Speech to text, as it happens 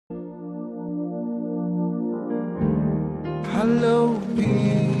Hallowed be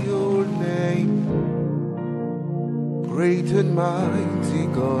your name, great and mighty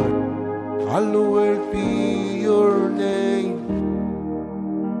God. Hallowed be your name,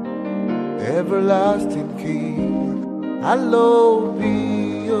 everlasting King. Hallowed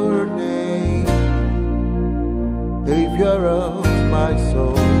be your name, Savior of my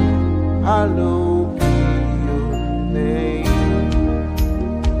soul. Hallowed be your name.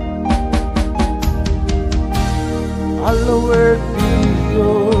 Hallowed be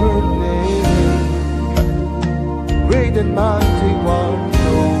your name, great and mighty one.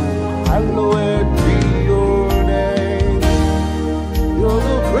 Oh, hallowed be your name. You're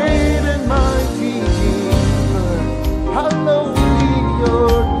the great and mighty King. Hallowed be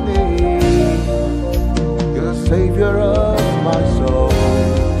your name. You're the Savior of my soul.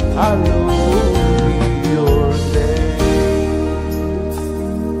 Hallowed be your name.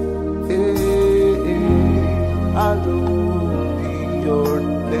 Hallowed be your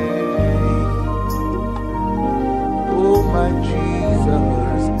name. Oh my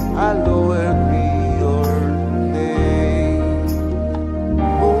Jesus, hallowed be your name.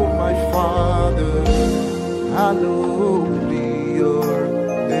 Oh my Father, hallowed be your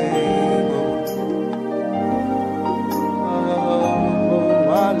name.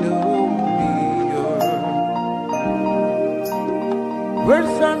 Oh, hallowed be your name.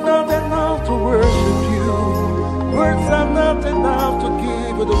 Words are not enough to worship you. Words are not enough to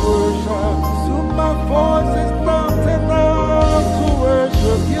give you the worship. So my voice is not enough to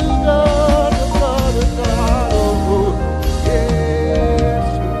worship you, God, the Father, God. Oh, yes.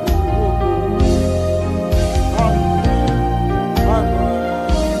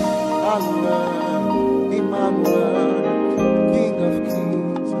 Hallelujah, Emmanuel, King of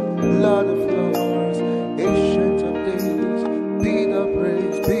Kings, Lord of Lords, Ancient of Days. Be the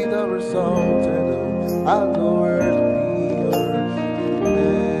praise, be the exalted. Hallowed be your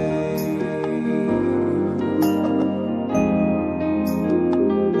name.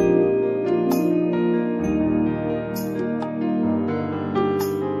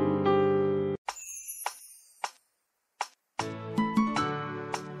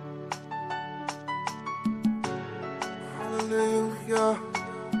 Hallelujah,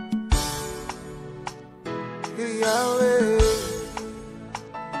 Yahweh.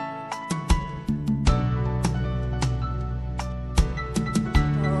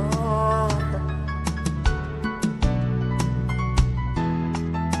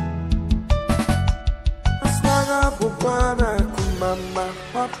 Bwana kumama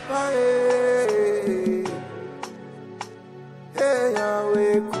papa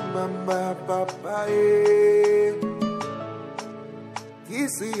Yahweh kumama papa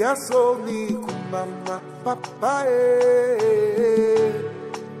Kisi yasoni kumama papa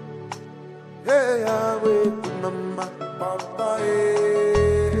Yahweh kumama papa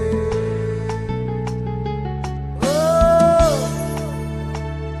Oh,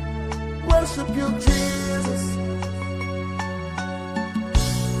 worship you, Jesus.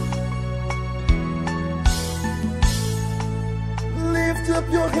 Lift up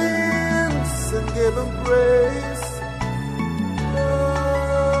your hands and give him praise.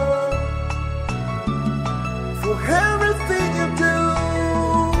 Oh, for everything you do,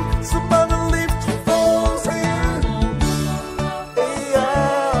 somebody lift your voice and hey,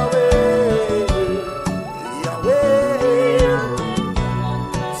 Yahweh, Yahweh,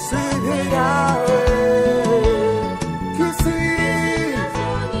 say hey, Yahweh, kiss it.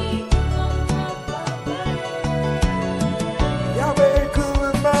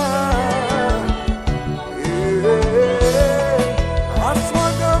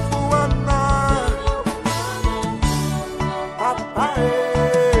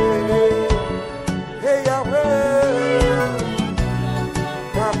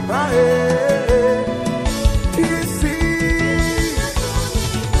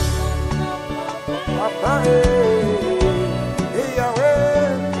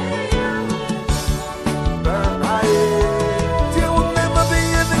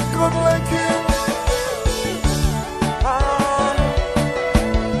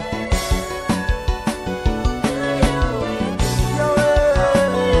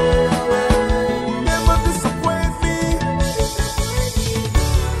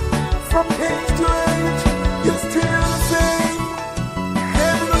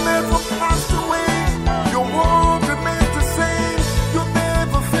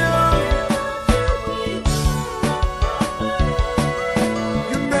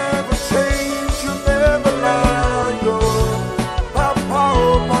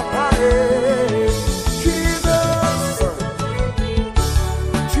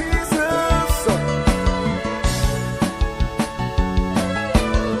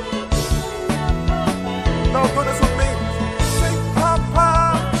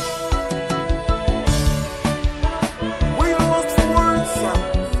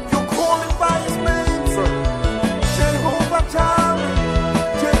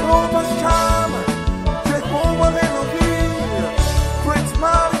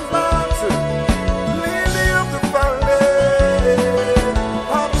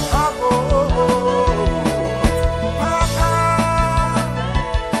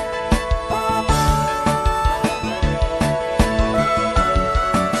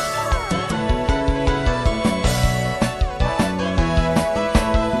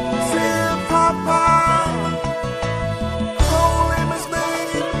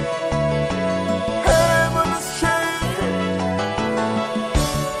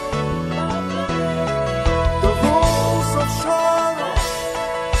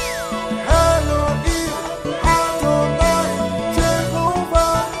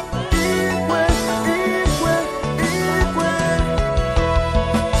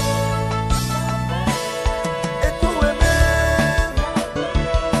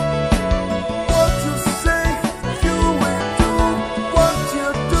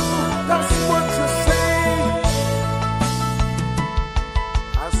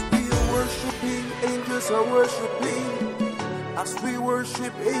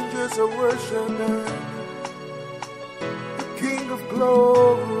 worship, angels are worshiping the King of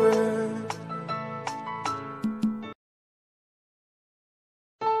glory.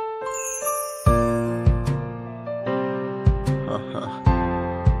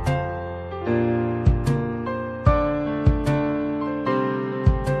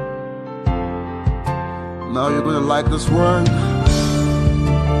 Now you're gonna like this word.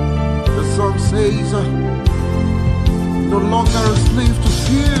 The song says, no longer a slave to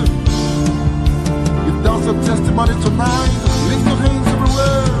fear. If that's a testimony tonight, lift your hands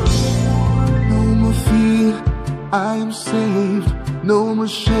everywhere. No more fear, I am saved. No more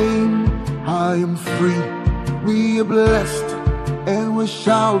shame, I am free. We are blessed, and we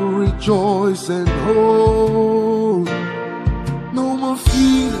shall rejoice and hold. No more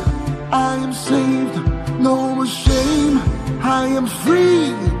fear, I am saved. No more shame, I am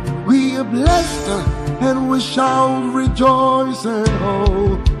free. We are blessed, and we shall rejoice and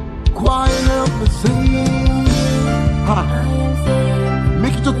hold. Choir, help me sing.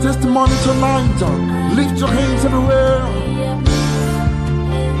 Make it your testimony tonight. Lift your hands everywhere.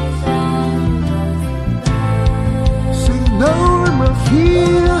 Sing, no more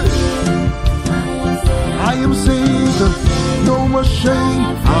fear, I am saved. No more shame,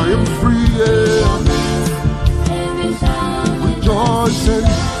 I am free. Rejoice and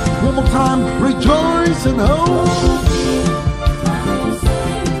one more time, rejoice and hope.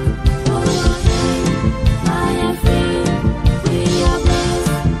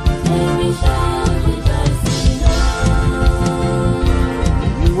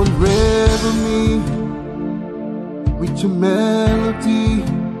 You unravel me with your melody.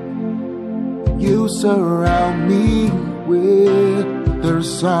 You surround me with their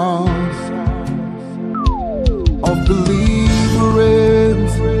songs of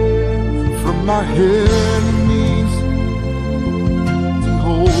deliverance from my enemies.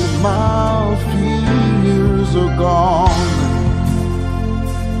 Behold, my fears are gone.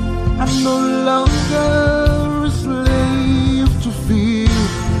 I'm no longer a slave to fear,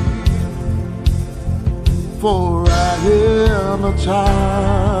 for I am a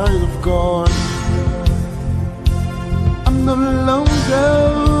child of God. I'm no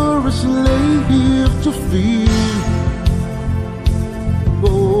longer a slave to fear,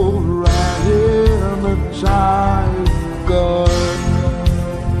 for I am a child of God.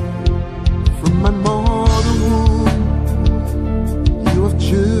 From my mother womb, you have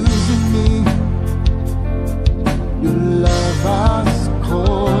chosen me. Your love has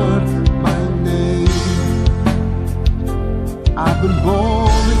called my name. I've been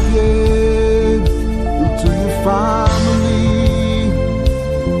born again into your family.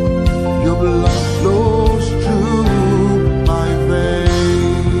 Your blood flows through my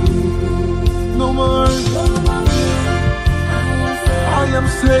veins. No more, I am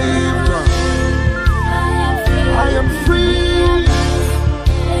saved. I am free.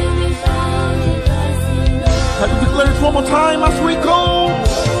 Can you declare it one more time as we go?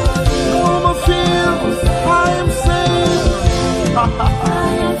 No more fear, I am saved.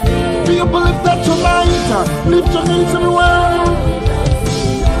 Do you believe that tonight? Lift your hands everywhere.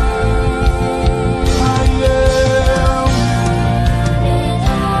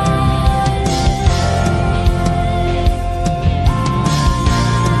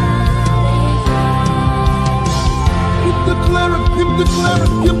 Declare it, declare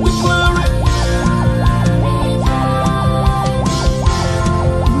it, declare it.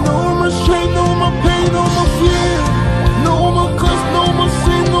 No more shame, no more pain, no more fear, no more curse, no more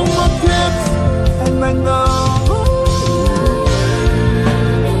sin, no more death. And I know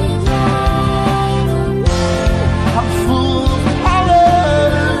I'm full of power.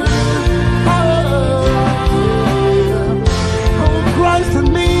 Oh, Christ in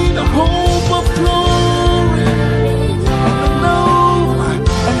me, the hope of glory.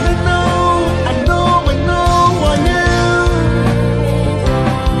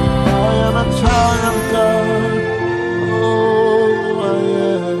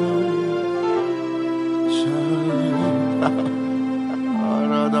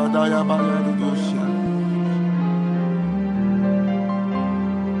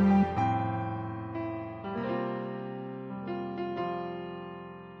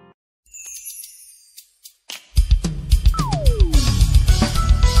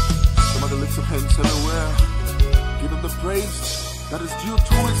 Somebody lift your hands everywhere. Give him the praise that is due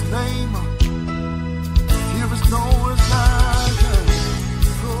to his name. Here is no one like him.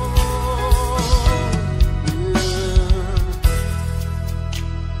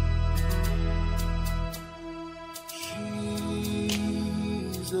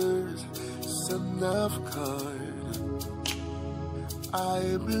 Son of God, I I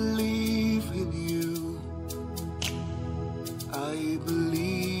believe in you. I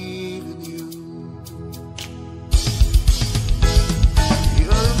believe in you.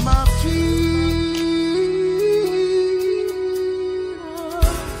 You're my Jesus.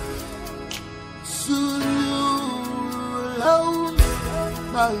 To you alone,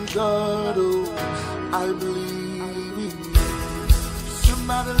 my God, oh, I believe in you.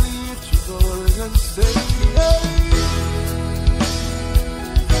 Somebody lift your voice and say, hey.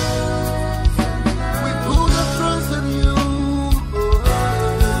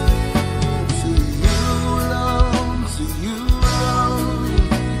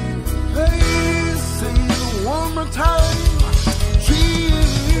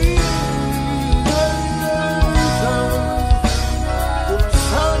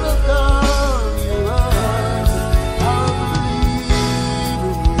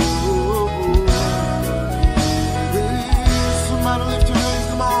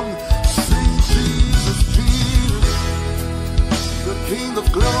 King of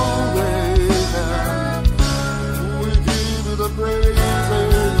glory, we give you the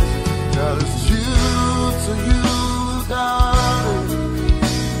praises that is due to you, God.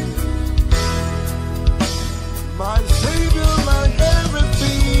 My Savior, my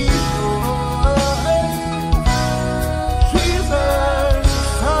everything, oh, Jesus,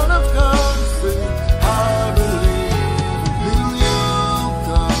 Son of God, say, I believe in you,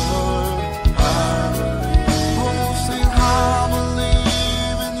 God. I believe, oh, say, I believe.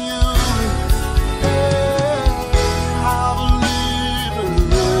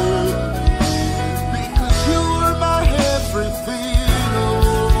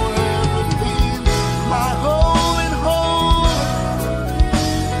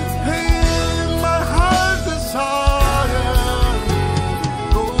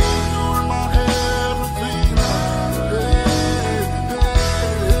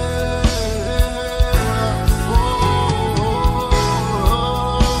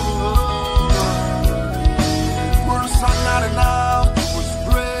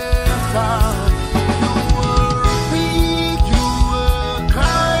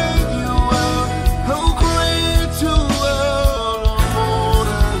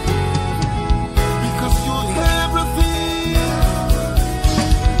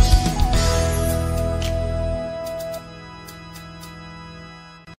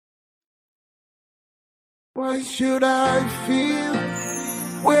 Why should I feel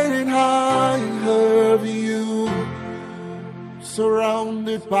when I have you,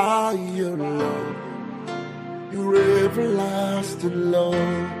 surrounded by your love, your everlasting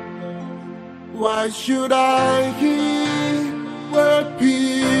love? Why should I hear what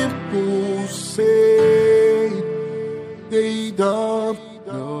people say? They don't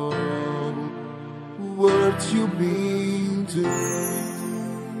know what you mean to me.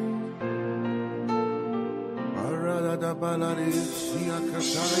 Da balares, ia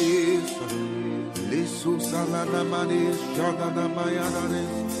casares, lesus alanamanes,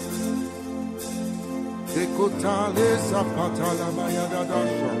 jadanamayadares, decotales, apatala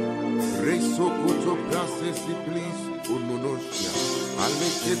mayadadasha, resocoto prases, please, ununosia,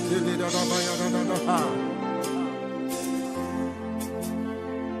 aleketele da mayadadaha.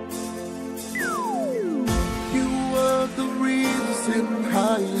 You are the reason I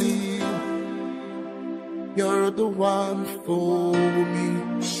live. You're the one for me.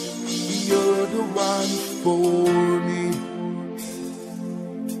 You're the one for me.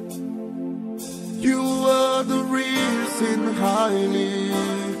 You are the reason I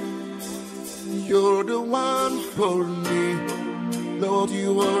live. You're the one for me. Lord,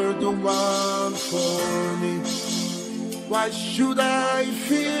 you are the one for me. Why should I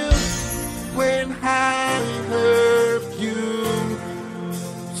fear when I have you?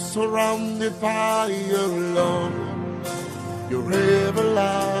 Surrounded by your love, your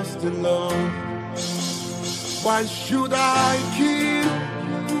everlasting love. Why should I keep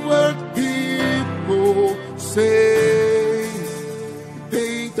what people say?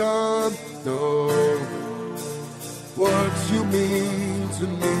 They don't know what you mean to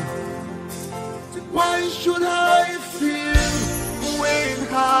me. Why should I feel when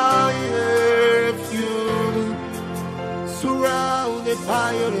I have you? Surrounded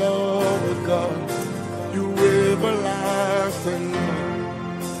by your love, God, your everlasting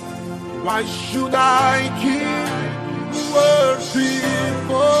love. Why should I care what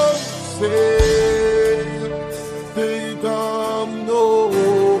people say? They don't know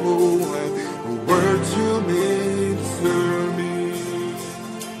what you mean to me.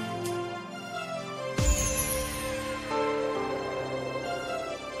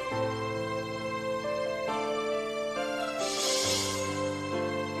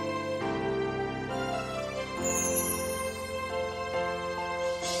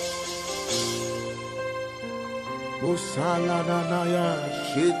 Osaladanaya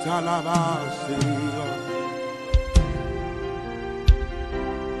Shitalabasi.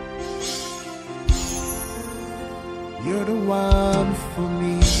 You're the one for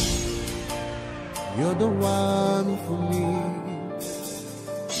me. You're the one for me.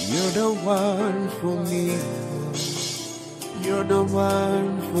 You're the one for me. You're the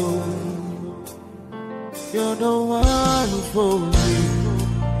one for me. You're the one for me.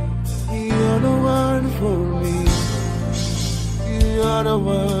 You're the one for me. You're the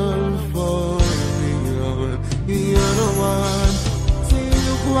one for me. You're the one. See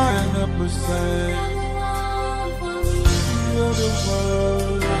you quiet up beside. You're the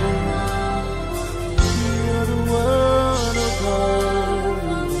one. You're the one, oh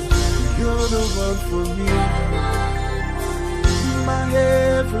God. You're the one for me. My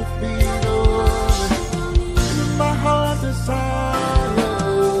everything, oh, my heart desire,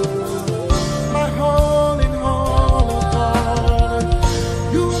 my whole in all, oh God.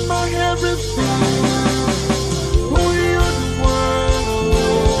 You're my everything. Oh, you're the one, oh,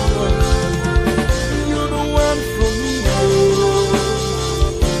 you're the one for me. Oh.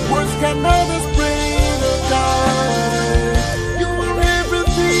 Words cannot explain, oh God. You are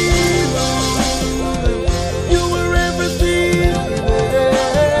everything. You are everything.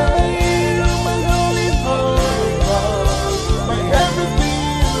 My all in all, my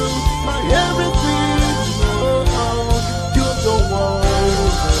everything, my everything. Oh, you're the one.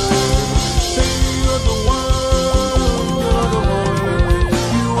 Say you're the one. You're the one.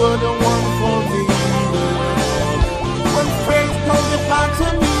 You are the one for me. When faith comes back to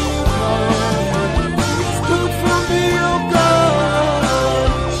me, it's good for me, oh God.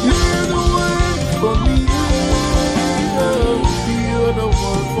 You're the one for me. You're the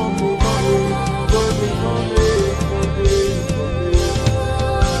one for me, for me, for me, for me,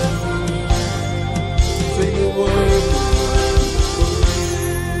 for me. Say your word.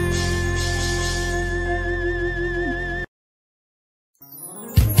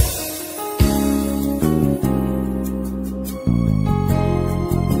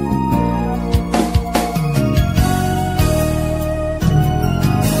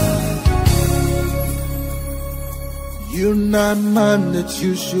 You're not man that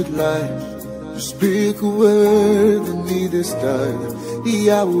you should lie. You speak a word and need is done.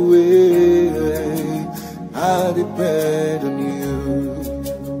 Yahweh, I depend on you.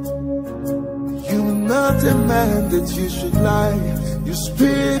 You're not a man that you should lie. You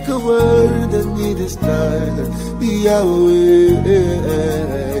speak a word and need is done. Yahweh,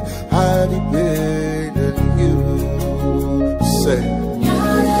 I depend on you. Say.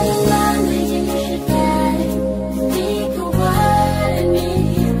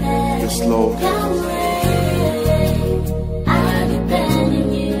 Lord.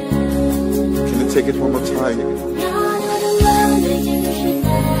 Can you take it one more time?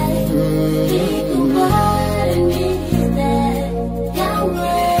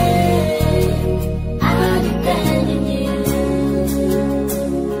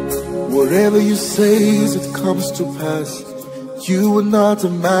 Whatever you say, it comes to pass. You are not a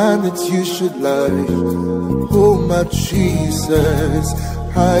man that you should lie. Oh my Jesus,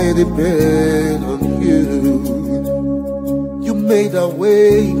 I depend on you. You made a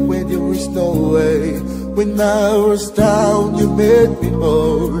way when there is no way. When I was down, you made me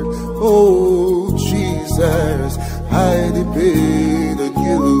whole. Oh Jesus, I depend on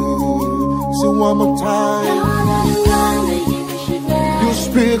you. So one more time, you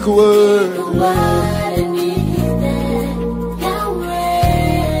speak a word.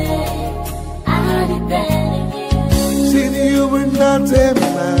 You were not a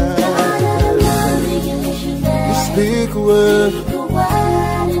man. You speak a word.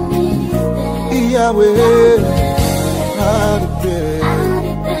 Yahweh, I depend.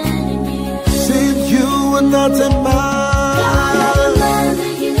 Since you were not a man,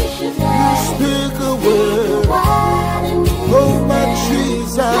 you speak a word. Oh my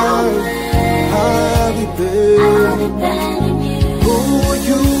Jesus, I depend. Oh,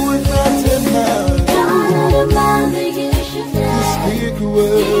 you were not a man. Speak a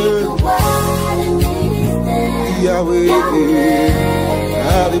word, Yahweh,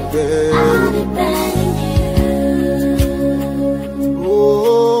 I depend.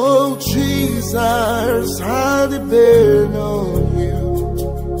 Oh Jesus, I depend on you.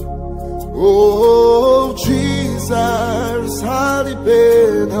 Oh Jesus, I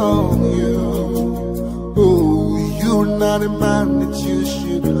depend on you. Oh, you're not a man that you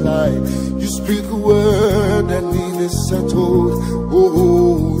should lie. You speak a word and it is settled.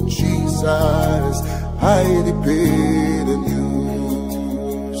 Oh Jesus, I depend on you.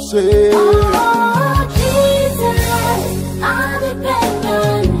 Say, oh Jesus,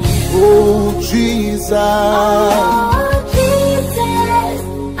 Jesus.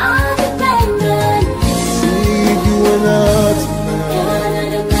 You are not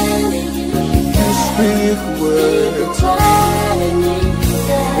a man. You speak words.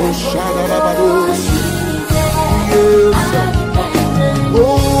 Oh, Shadarabados. Yes.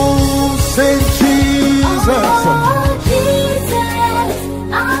 Oh, say Jesus.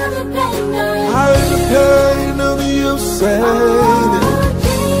 I depend on you, say.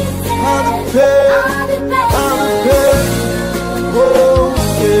 I depend. Oh,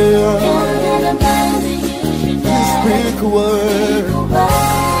 yeah. Speak a word,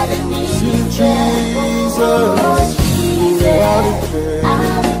 see Jesus, oh, I depend.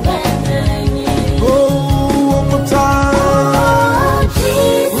 Oh, one more time, oh, I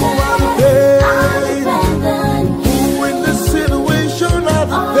depend. Oh, in this situation, I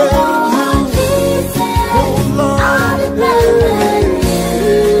depend you. Oh, Lord, I depend.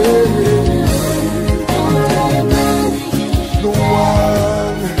 No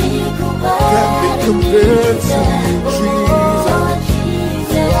one can be compared to you.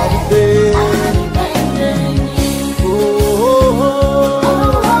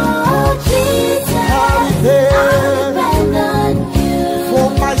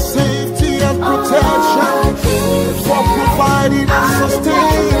 Providing and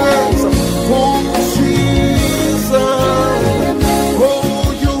sustaining. Oh, Jesus. Oh,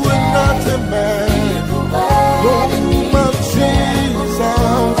 you are not a man. Oh, my Jesus.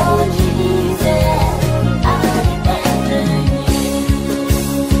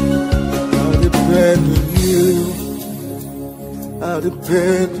 I depend on you. I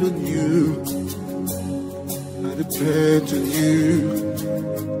depend on you. I depend on you.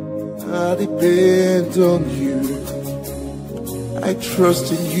 I depend on you. I trust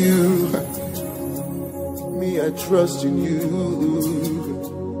in you. Me, I trust in you.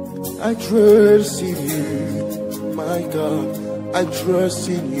 I trust in you. My God, I trust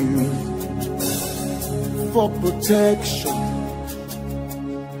in you. For protection,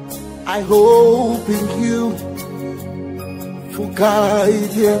 I hope in you. For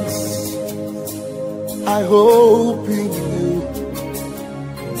guidance, I hope in you.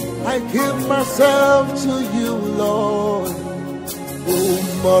 I give myself to you, Lord. Oh,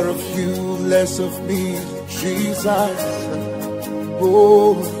 more of you, less of me, Jesus.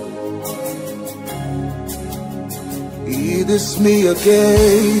 Oh, it is me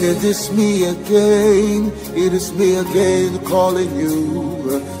again, it is me again, it is me again calling you.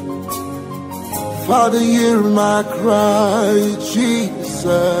 Father, hear my cry,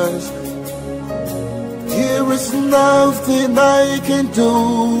 Jesus. There is nothing I can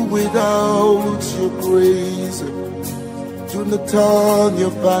do without your grace. Do not turn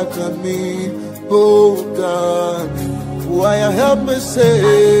your back on me, oh God. Why I help me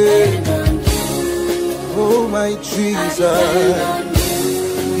say, oh my Jesus,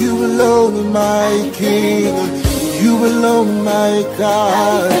 you alone my King, you alone my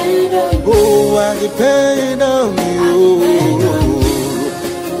God. Oh, I depend on you.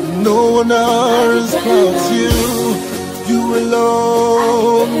 No one else but you. You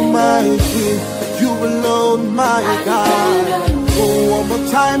alone my King, you alone my God. Oh, one more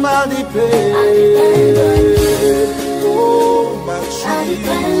time I depend. Oh, my Jesus,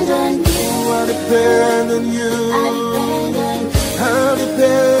 oh, I depend on you. I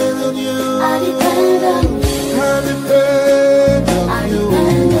depend on you. I depend on you.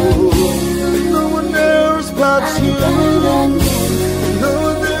 No one else but you. No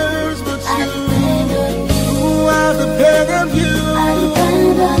one else but you. Oh, I depend on you.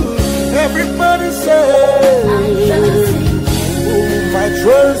 Everybody say, oh, my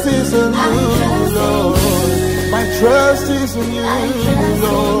trust is in you, Lord. My trust is in you,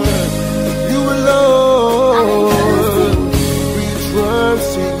 Lord. You alone. We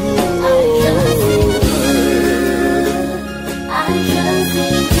trust in you, Lord.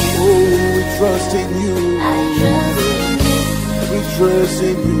 Oh, we trust in you. We trust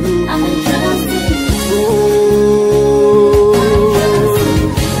in you. Oh,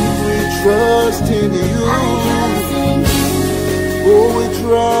 trust in you. Oh, we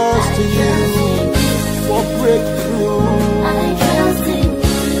trust in you for breakthrough.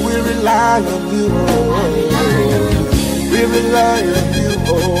 We rely on you. We rely on you.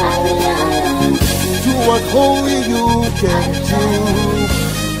 Do what only you can do.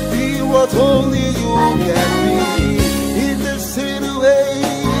 Be what only you can be in this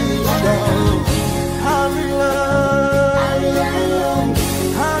situation. I rely on you.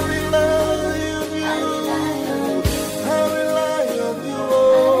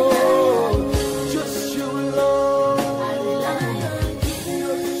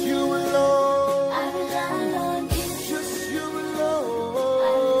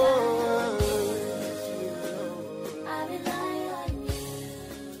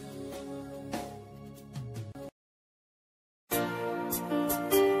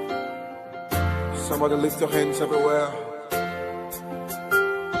 Somebody lift your hands everywhere.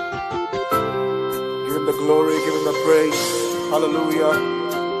 Give him the glory, give him the praise. Hallelujah.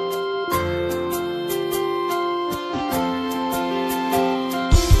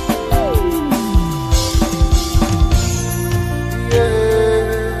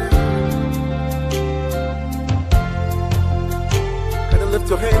 Lift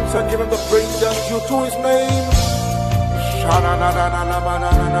your hands and give him the praise that's due to his name.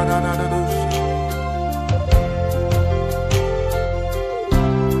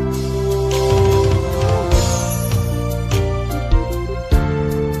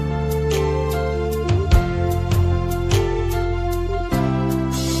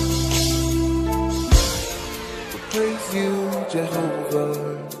 We praise you, Jehovah.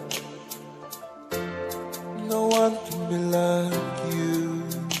 No one can be like you.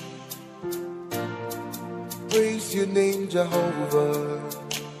 Praise your name, Jehovah.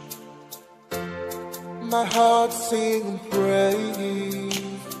 My heart sing praise.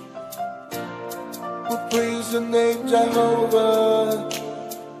 We praise your name, Jehovah.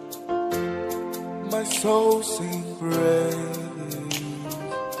 My soul sing praise.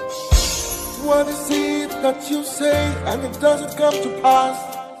 What is it that you say and it doesn't come to pass?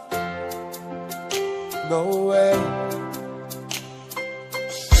 No way.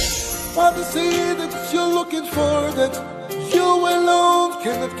 What is it that you're looking for that you alone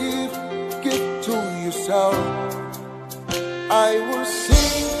cannot give to yourself? I will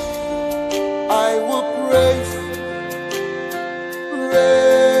sing, I will praise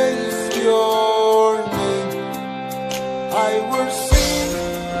your name. I will sing,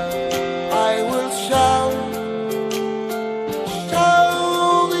 I will shout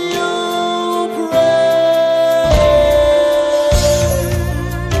your praise.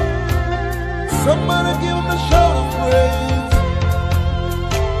 Somebody give him a shout of praise.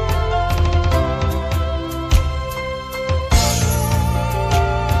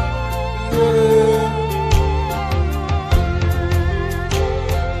 Yeah.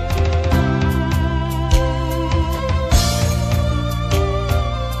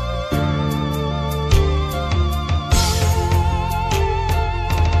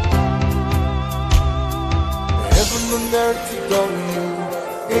 Heaven and earth adore you.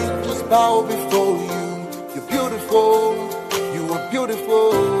 Angels bow before you. You're beautiful, you are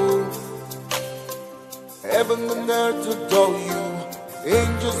beautiful. Heaven and earth adore you.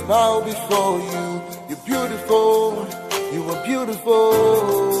 Angels bow before you. You're beautiful, you are beautiful.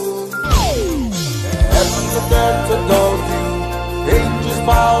 Heaven and earth adore you. Angels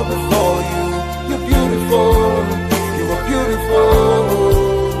bow before you. You're beautiful, you are beautiful.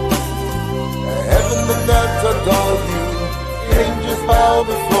 Heaven and earth adore you. Angels bow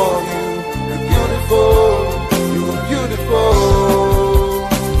before you. You're beautiful, you are beautiful.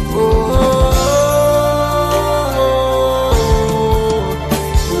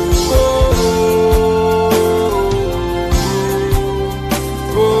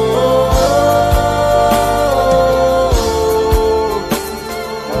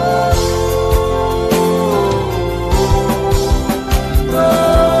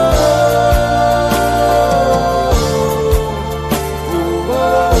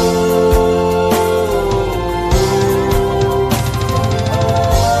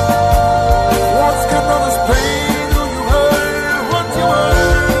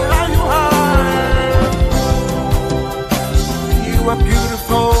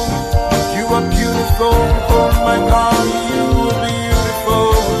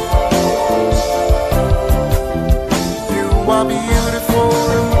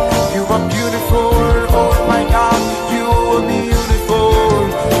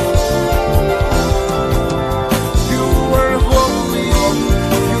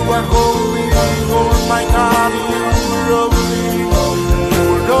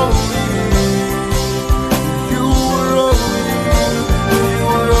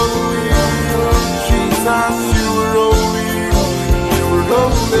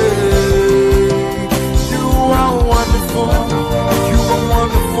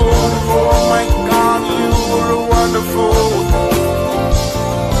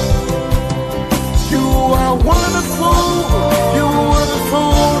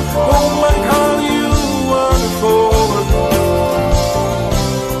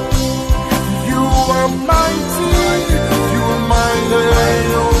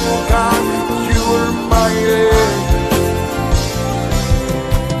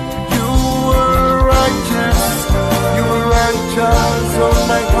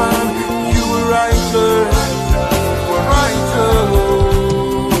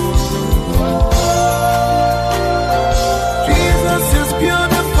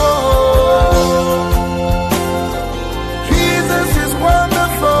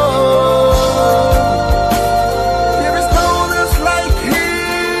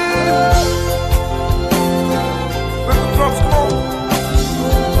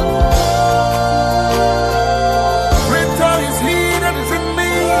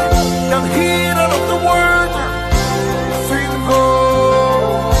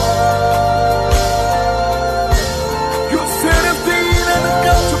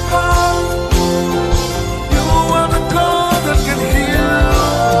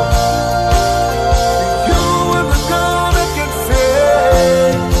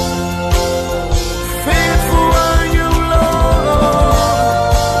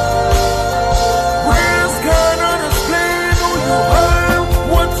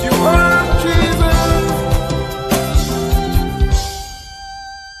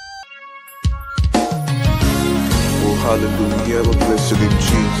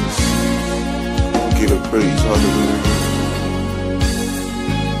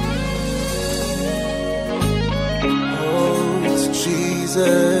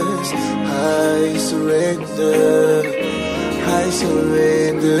 Jesus, I surrender, I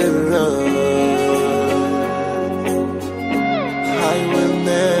surrender all. I will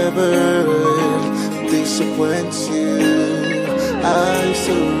never disappoint you, I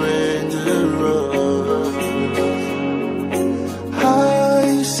surrender all.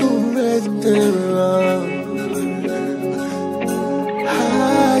 I surrender all.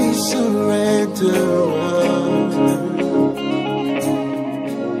 I surrender all.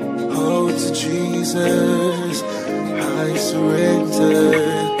 Oh, to Jesus, I surrender,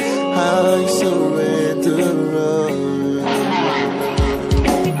 I surrender all.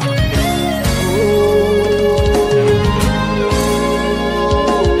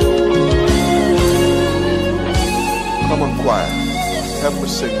 Come on, choir, help me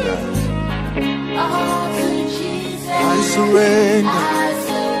sing that. Oh, to Jesus, I surrender.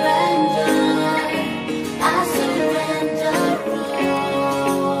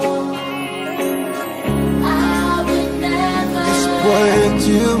 Disappoint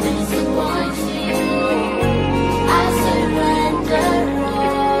you. I surrender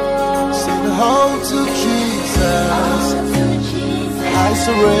all. Sing home to Jesus. I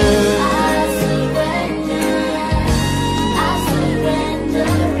surrender. I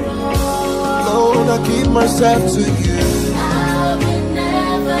surrender all. Lord, I give myself to you. I will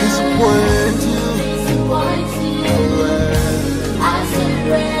never disappoint you. I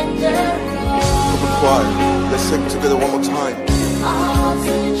surrender all. Come on, choir. Let's sing together one more time. All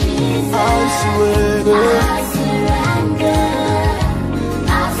to Jesus, I surrender. I surrender. I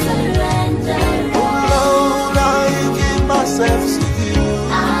surrender. Oh Lord, I give myself to you.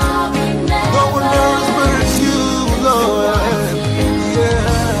 I will never. No one else but you, Lord.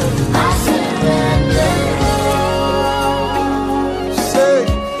 Yeah. I surrender. Say.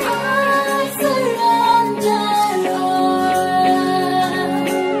 I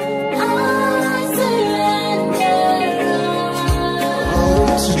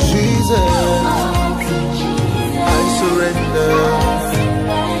surrender.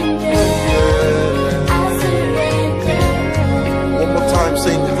 One more time,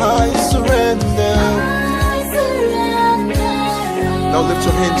 sing, I surrender. Now lift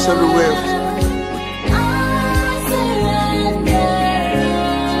your hands everywhere.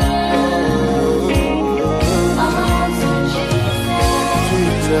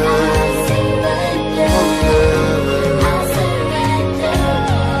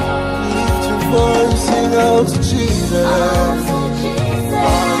 Lift your voice, sing out to Jesus.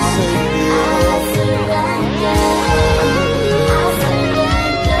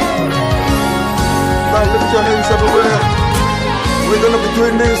 Lift your hands everywhere. We're gonna be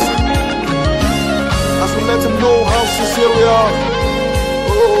doing this as we let him know how sincere we are.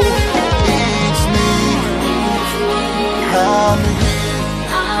 Oh, it's me. I'm here.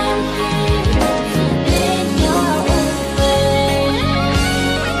 In your way.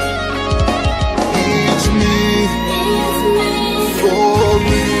 It's me. For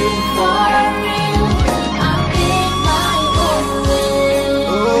real. I'm in my own way.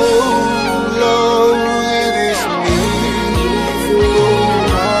 Oh, Lord.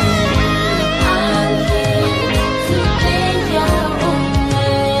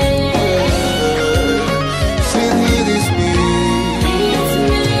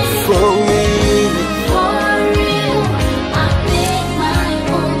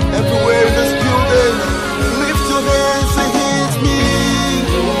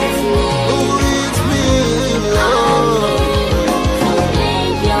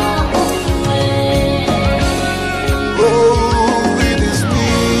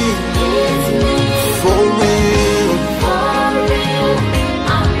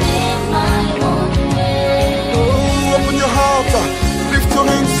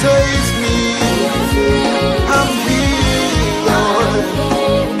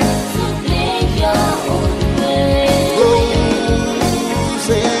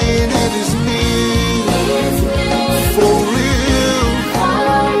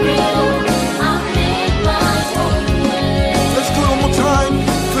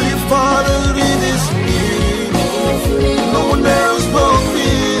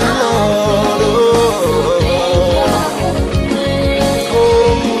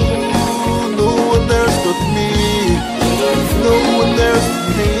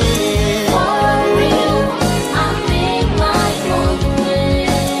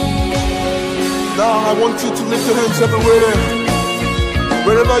 I want you to lift your hands everywhere.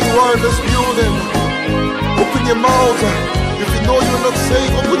 Wherever you are in this building, open your mouth. If you know you're not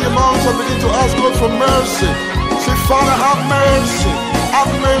saved, open your mouth and begin to ask God for mercy. Say, Father, have mercy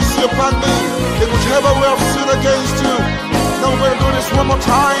upon me in whichever way I've sinned against you. Now we're going to do this one more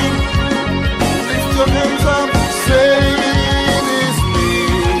time. Lift your hands up, say it is me.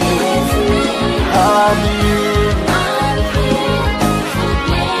 I'm here.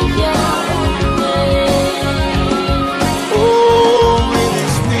 Oh, it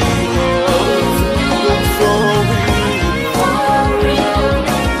is me. For real.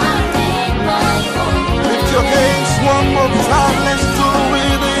 Lift your hands one more time. Let's do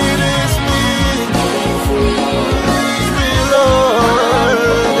it. It is me. It's me, Lord.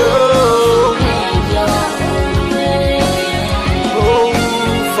 Oh,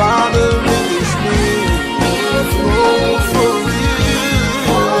 Father, it is me. Oh, for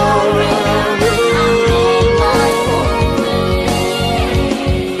real.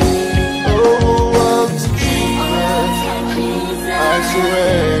 Oh, unto Jesus I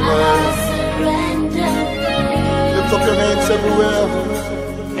surrender. Lift up your hands everywhere.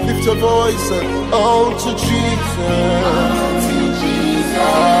 Lift your voice. Oh, to Jesus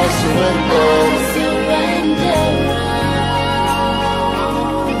I surrender.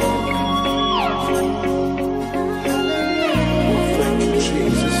 Thank you,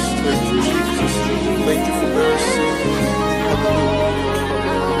 Jesus. Thank you, Jesus. Thank you for mercy.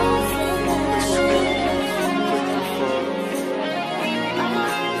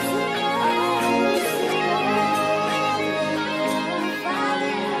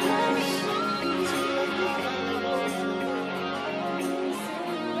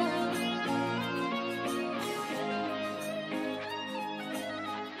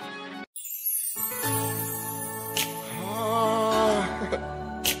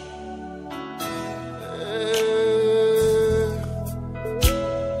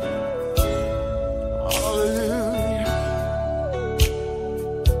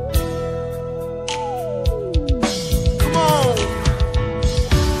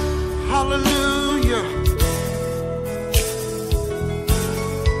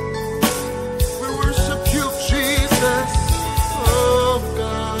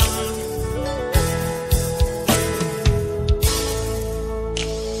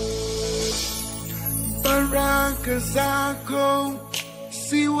 Zako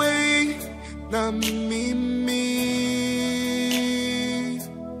siwe na mimi,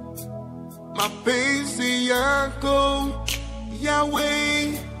 mapenzi yako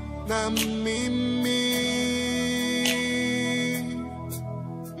yawe na mimi,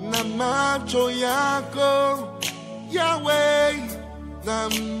 na macho yako yawe na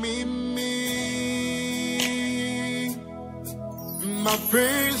mimi,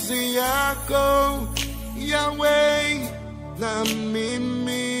 mapenzi yako Yahweh na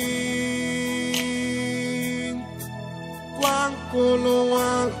mimi, kwa mkono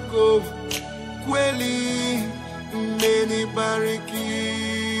wako kweli umenibariki,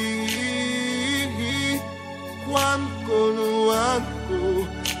 kwa mkono wako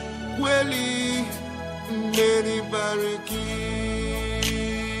kweli umenibariki.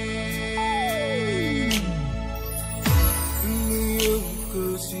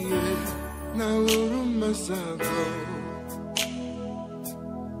 Niokozie na huruma zako,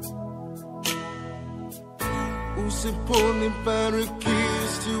 usiponibariki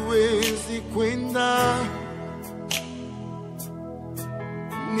siwezi kwenda.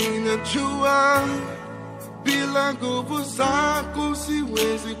 Ninajua bila nguvu zako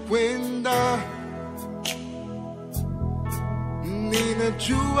siwezi kwenda.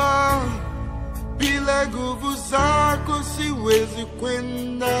 Ninajua bila nguvu zako siwezi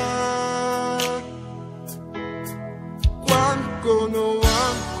kwenda. Kwa mkono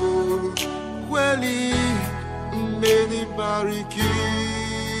wako kweli umenibariki,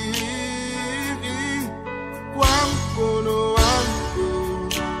 kwa mkono wako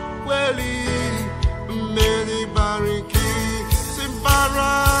kweli umenibariki. Si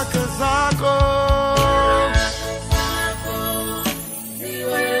baraka zako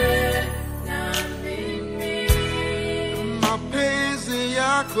mapenzi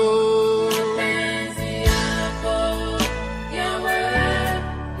yako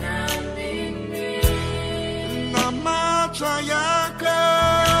na macho yako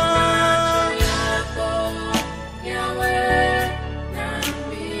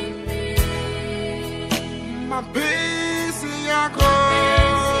mapenzi yako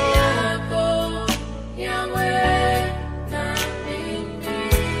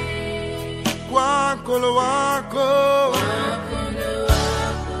kwa mkono wako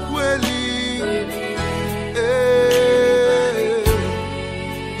kweli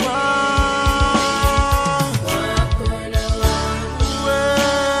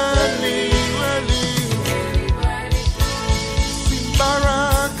si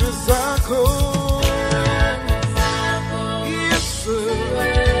baraka zako Yesu.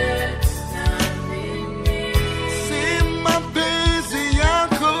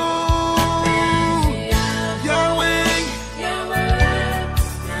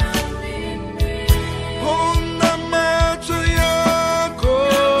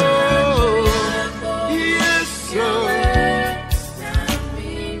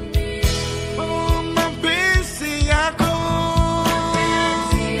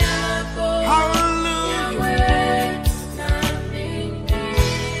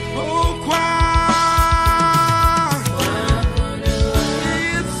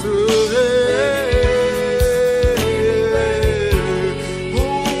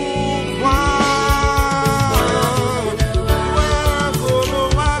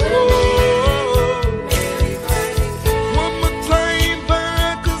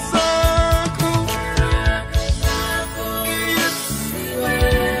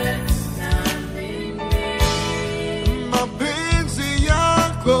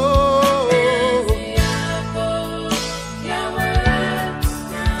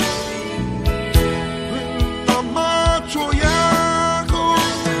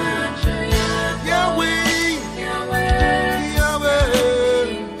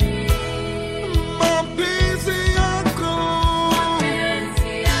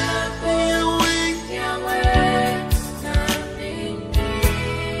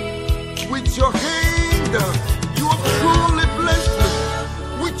 With your hand, you have truly blessed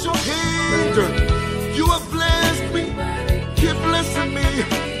me. With your hand, you have blessed me. Keep blessing me.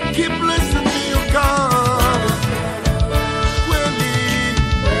 Keep blessing me, oh God.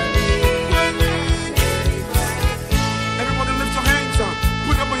 Everybody lift your hands up.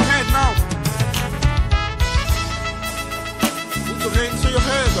 Put up your hand now. Put your hands to your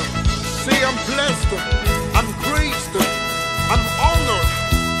head. Say, I'm blessed. I'm graced. I'm honored.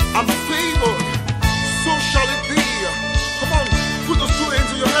 I'm favored. So shall it be. Come on. Put those two hands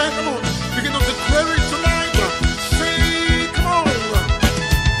to your head. Come on. Begin to declare it tonight. Say, come on.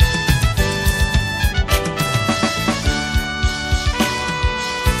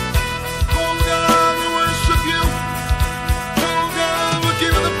 Oh God, we worship you. Oh God, we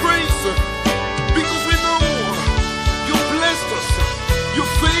give you the praise. Because we know you blessed us. You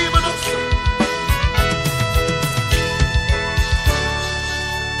favored us.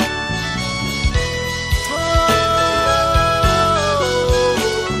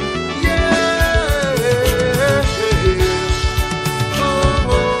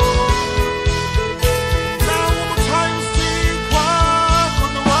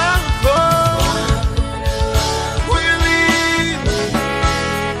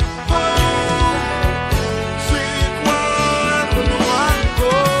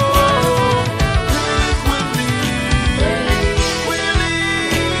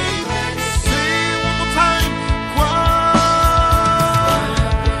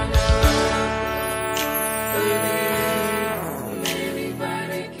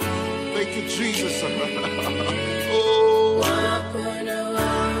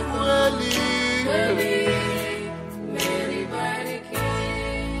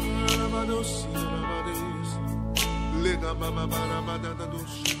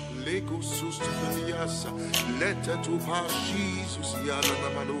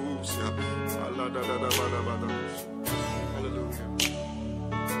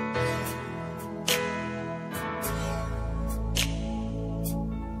 Hallelujah.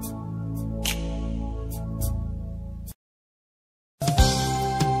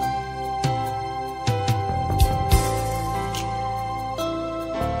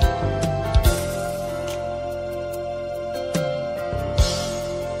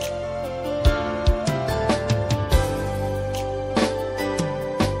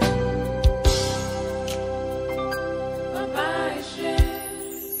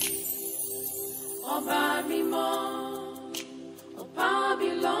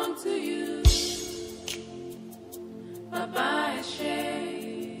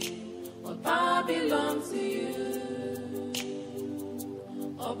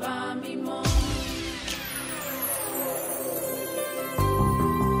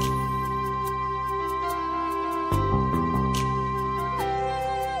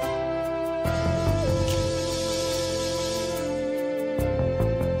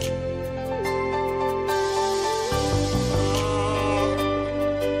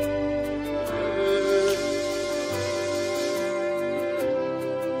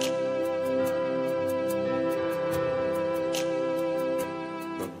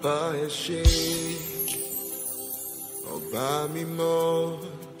 Ọba mímọ́,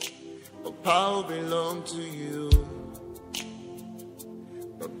 power belong to you.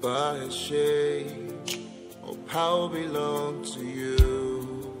 Baba ẹ ṣé, all power belong to you.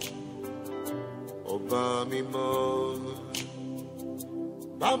 Ọba mímọ́,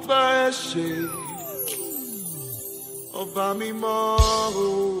 Baba ẹ ṣé, Ọba mímọ́,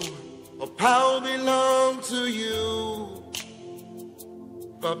 all power belong to you.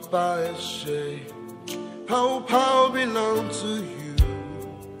 Baba ẹ ṣé, all power belong to you.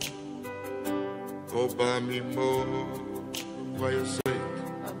 Ọba mímọ́, why you say?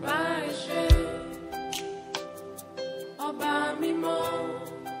 Baba ẹ ṣé, Ọba mímọ́,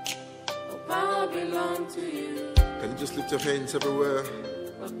 all power belong to you. Can you just lift your hands everywhere?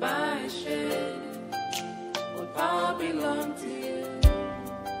 Baba ẹ ṣé, all power belong to you.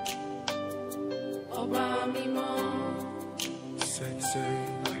 Ọba mímọ́, Say.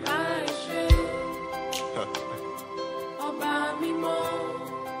 Baba ẹ ṣé, Ọba mímọ́,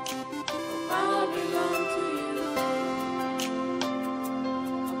 all power belong to you.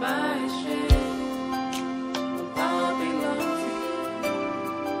 Ọba ẹ ṣé, all power belong to you.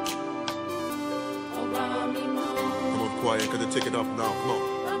 Ọba mímọ́. Come on, choir, can you take it up now? Come on.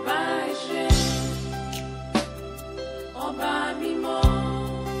 Baba ẹ ṣé, Ọba mímọ́,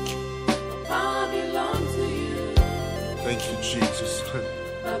 all power belong to you. Thank you, Jesus.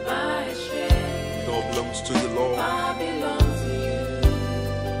 Baba ẹ ṣé, It all belongs to you, Lord. power belong to you.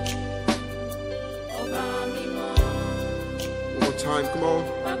 Ọba mímọ́, One more time, come on.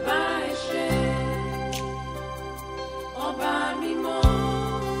 Baba ẹ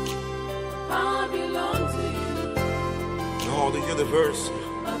All the universe.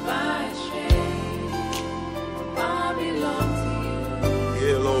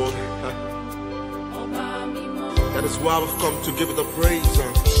 Yeah, Lord. That is why we've come to give it the praise.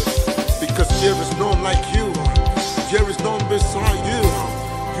 Because there is none like you. There is none beside you.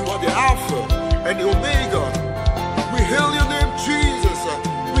 You are the Alpha and the Omega. We hail your name, Jesus.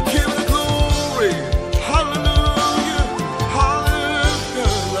 We give you the glory. Hallelujah.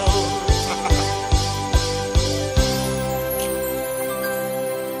 Hallelujah, Lord.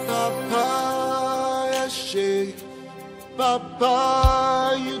 Papa,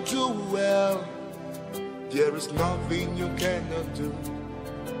 Papa, you do well. There is nothing you cannot do.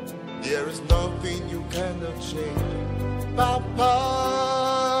 There is nothing you cannot change. Papa,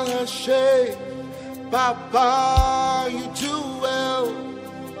 Papa, you do well.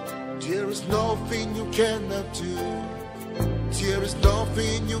 There is nothing you cannot do. There is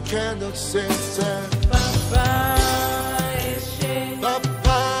nothing you cannot say. Papa,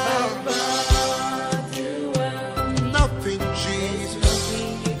 Papa, do well. Nothing, Jesus.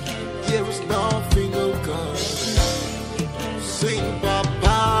 There is nothing, oh God. Sing,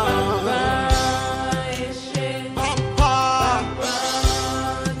 Papa.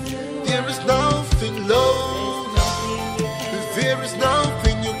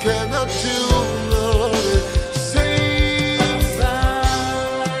 Cannot do, Lord. Say,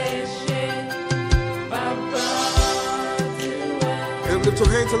 and lift your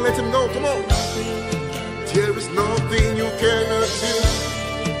hands and let him know. Come on. There is nothing you cannot do.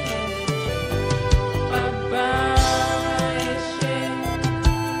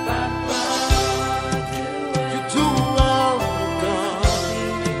 You do well, God.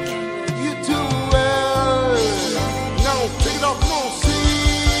 You do well. Now take it off. Come on.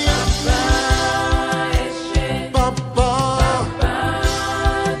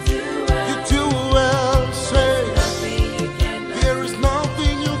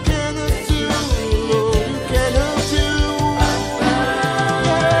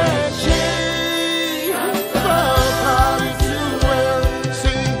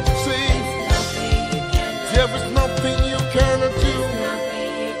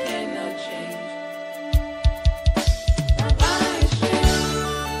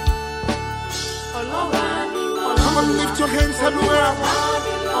 Lift your hands everywhere.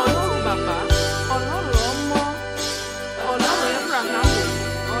 Ọlọ́run bàbá, Ọlọ́run ọmọ, Ọlọ́run Abraham,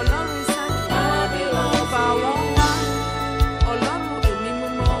 Ọlọ́run Isaki, ọba àwọn ọmọ, Ọlọ́run èmi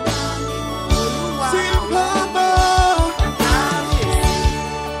mímọ́, Olúwa àwọn kábíyèsí,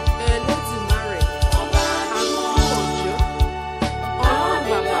 Elédùmarè, àwọn ọ̀jọ́, Ọlọ́run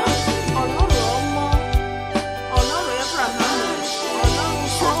bàbá, Ọlọ́run ọmọ, Ọlọ́run Abraham, Ọlọ́run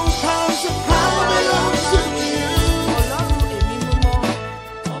Isaki,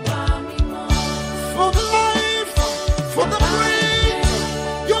 ọba àwọn ọmọ.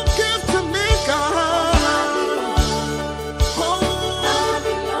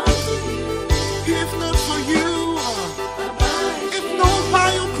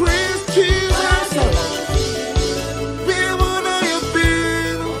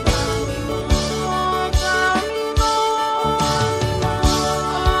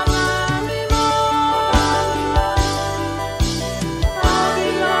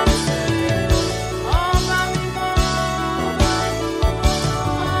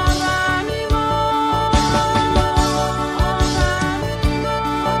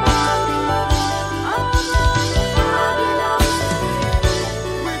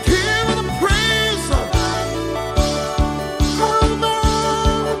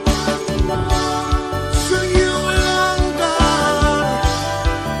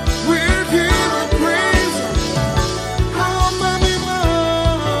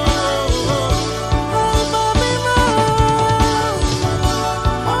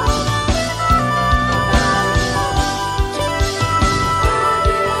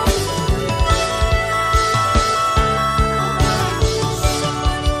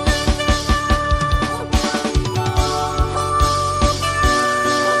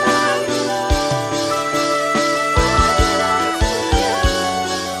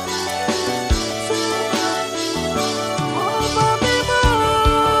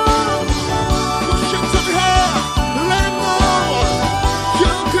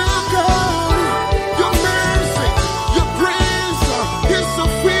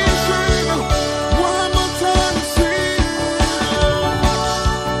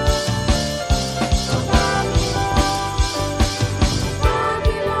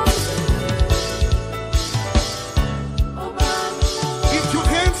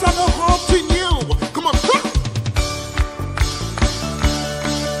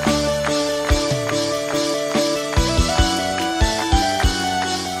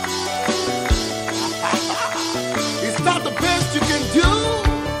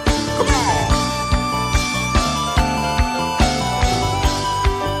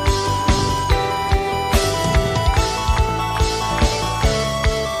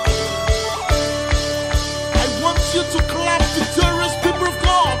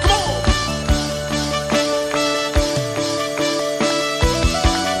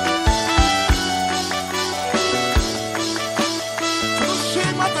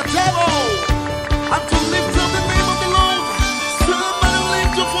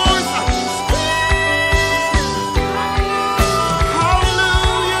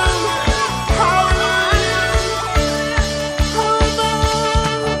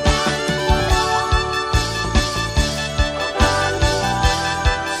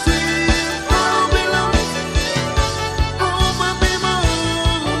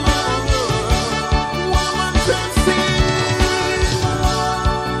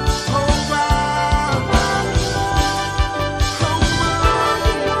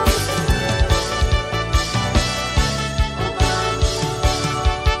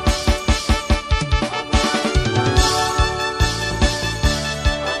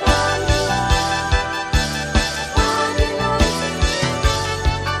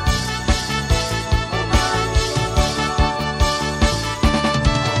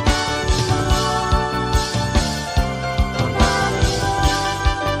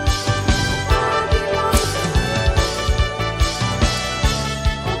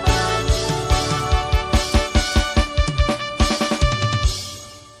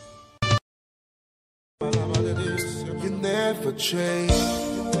 change.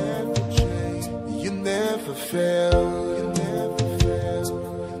 You never fail.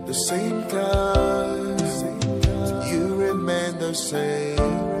 The same God, you remain the same.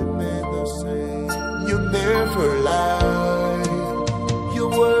 You never lie. Your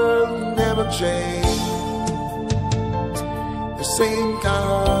word never change. The same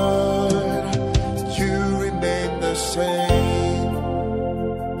God, you remain the same.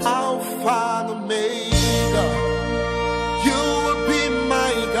 Alpha and Omega, you will be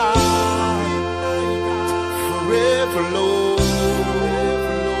my God forever, Lord.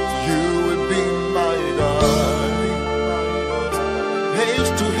 You will be my God. Age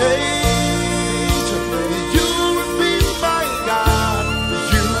to age, you will be my God.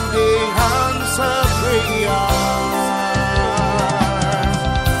 You may answer prayer.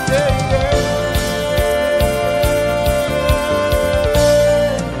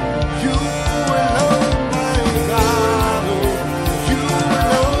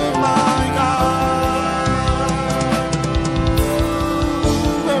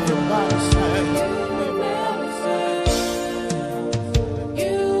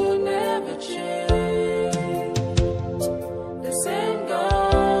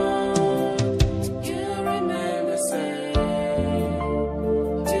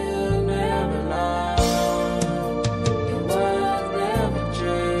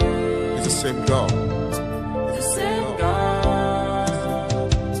 Same God. The same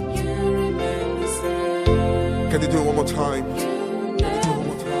God, you remain the same. Can you do it one more time?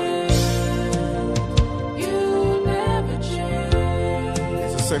 You never change.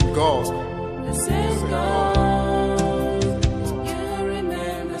 It's the same God. The same God, you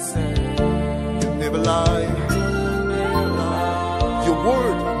remain the same. You never lie. Your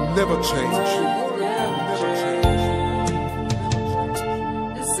word never change.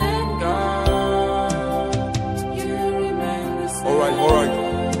 All right.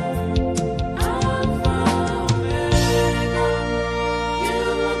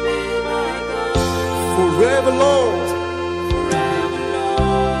 Forever, Lord.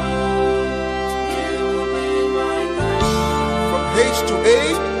 From age to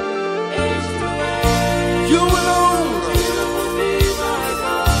age, you alone.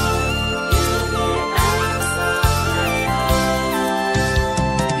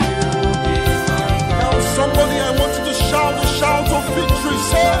 Now, somebody, I want you to shout the shout of victory.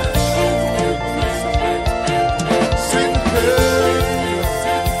 Say, sing hey,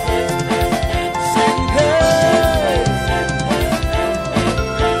 sing hey.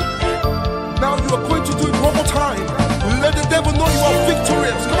 Now you are going to do it one more time. Let the devil know you are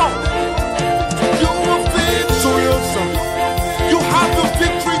victorious. Come on. You are victorious. You have the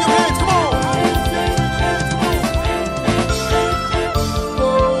victory in your hands. Come on.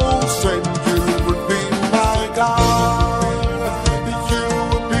 Oh, say you would be my God. You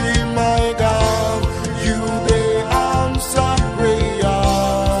would be my God. You the answer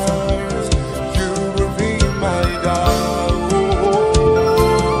prayers. You will be my God.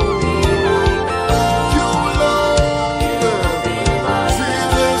 You alone.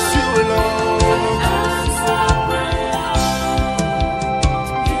 Jesus, you alone.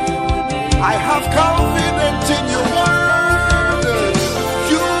 I have confidence in your word.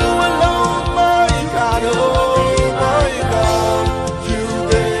 You alone, my God, oh my God. You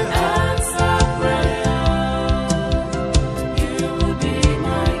the Answer prayer. You will be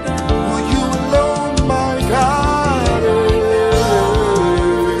my God. oh, you alone, my God.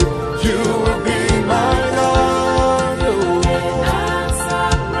 Oh, you will be my God. Oh. Answer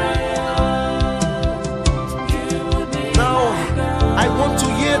prayer. You will be Now, my God. I want to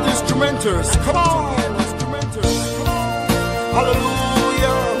hear the instrumentals. Come on.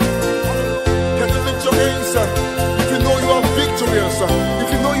 Hallelujah. Can you lift your hands if you know you are victorious? If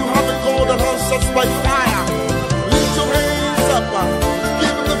you know you have a God that answers by fire, lift your hands up.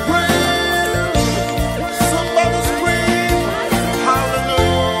 Give him the praise. Somebody scream.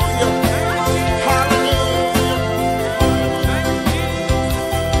 Hallelujah. Hallelujah.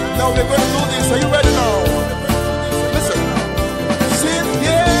 Now we're going to do this. Are you ready now? Listen. Sing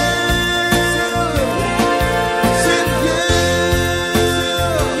yeah. Sing yeah.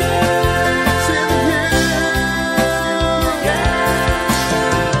 Sing yeah.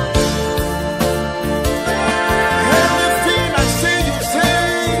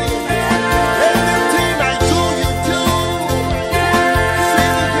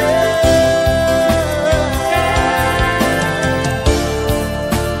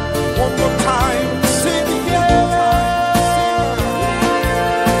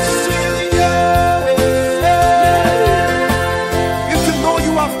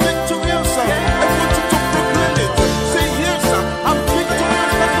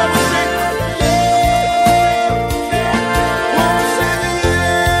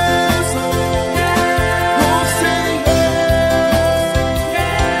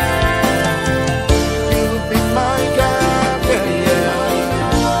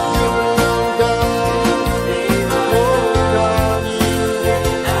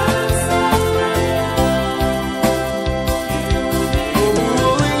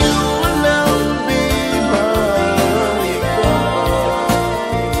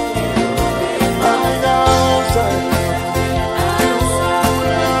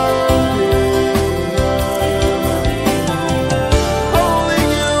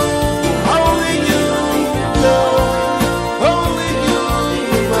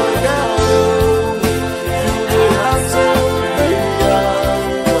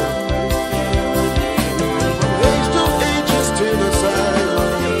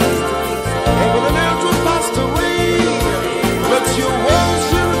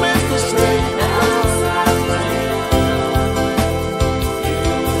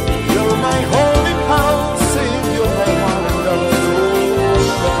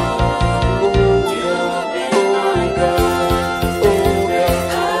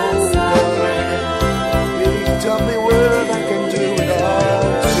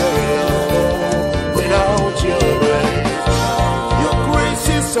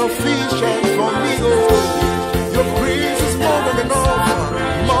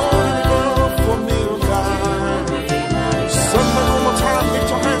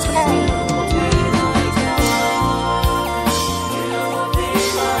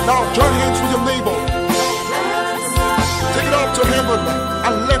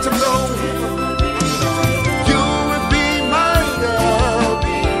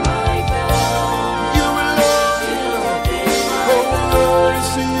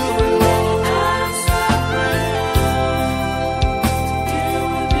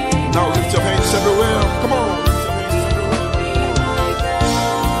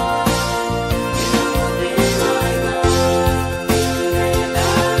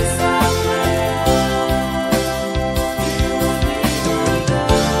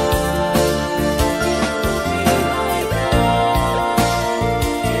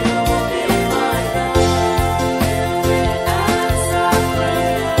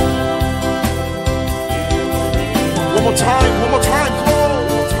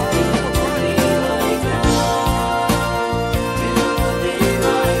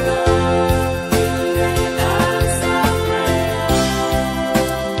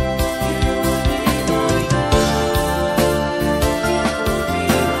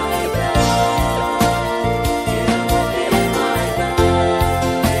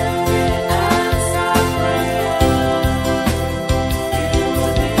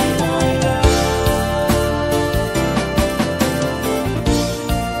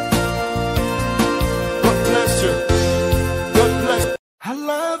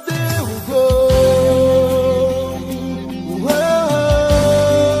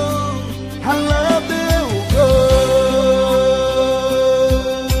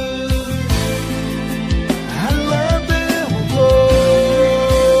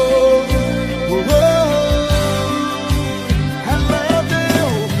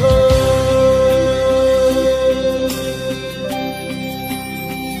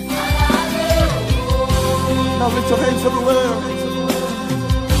 Now lift your hands everywhere.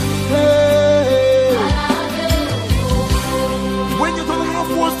 Hey. When you don't have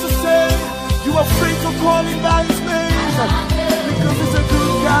words to say, you are free to call him by his name. Because he's a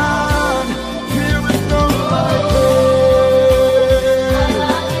good God. Here is no like him.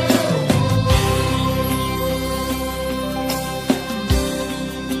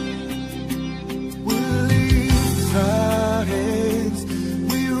 We lift our hands,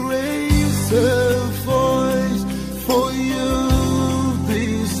 we raise our voice, for you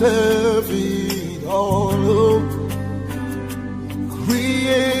deserve it all.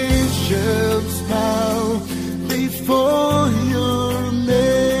 Creation's bow before your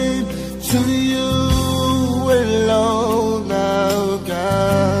name, to you alone, our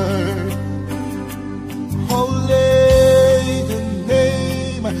God. Holy the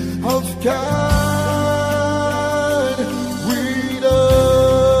name of God.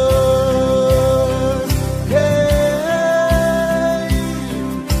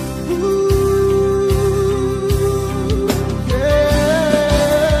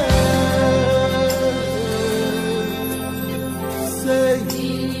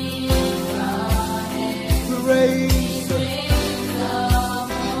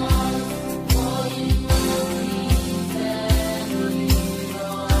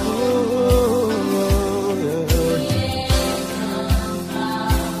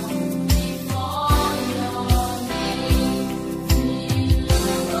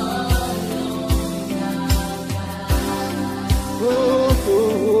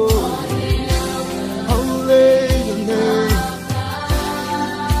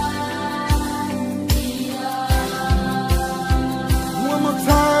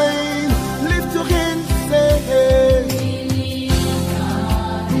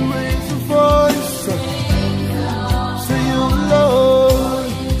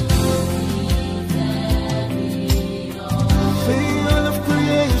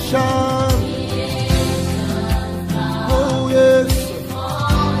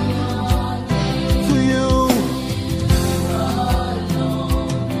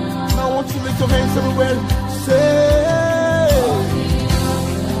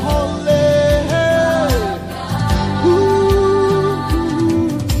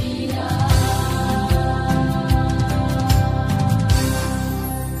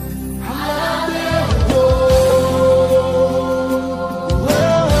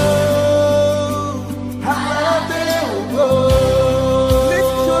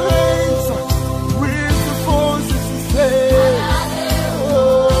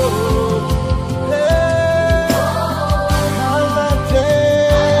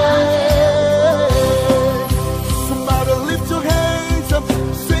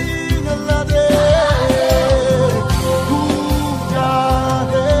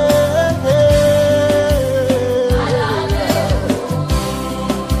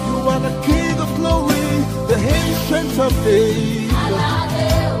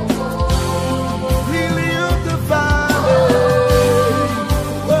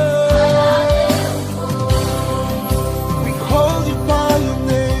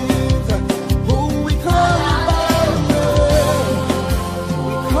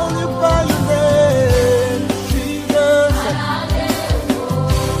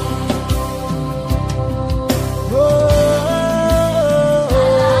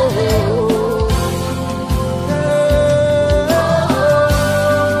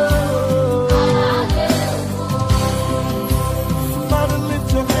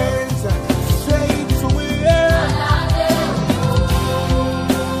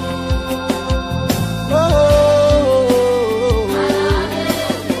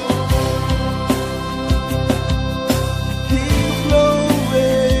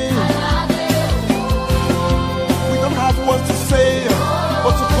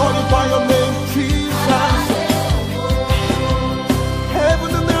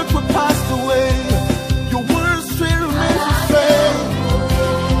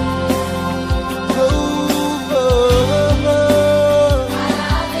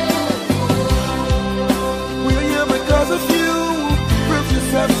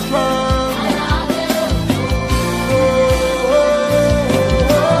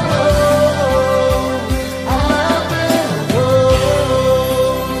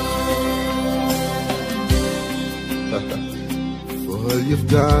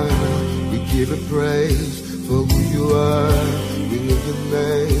 God, we give you praise for who you are. We lift your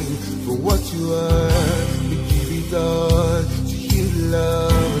name for what you are. We give it all to you,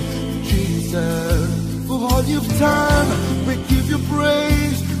 Lord Jesus. For all you've done, we give you praise.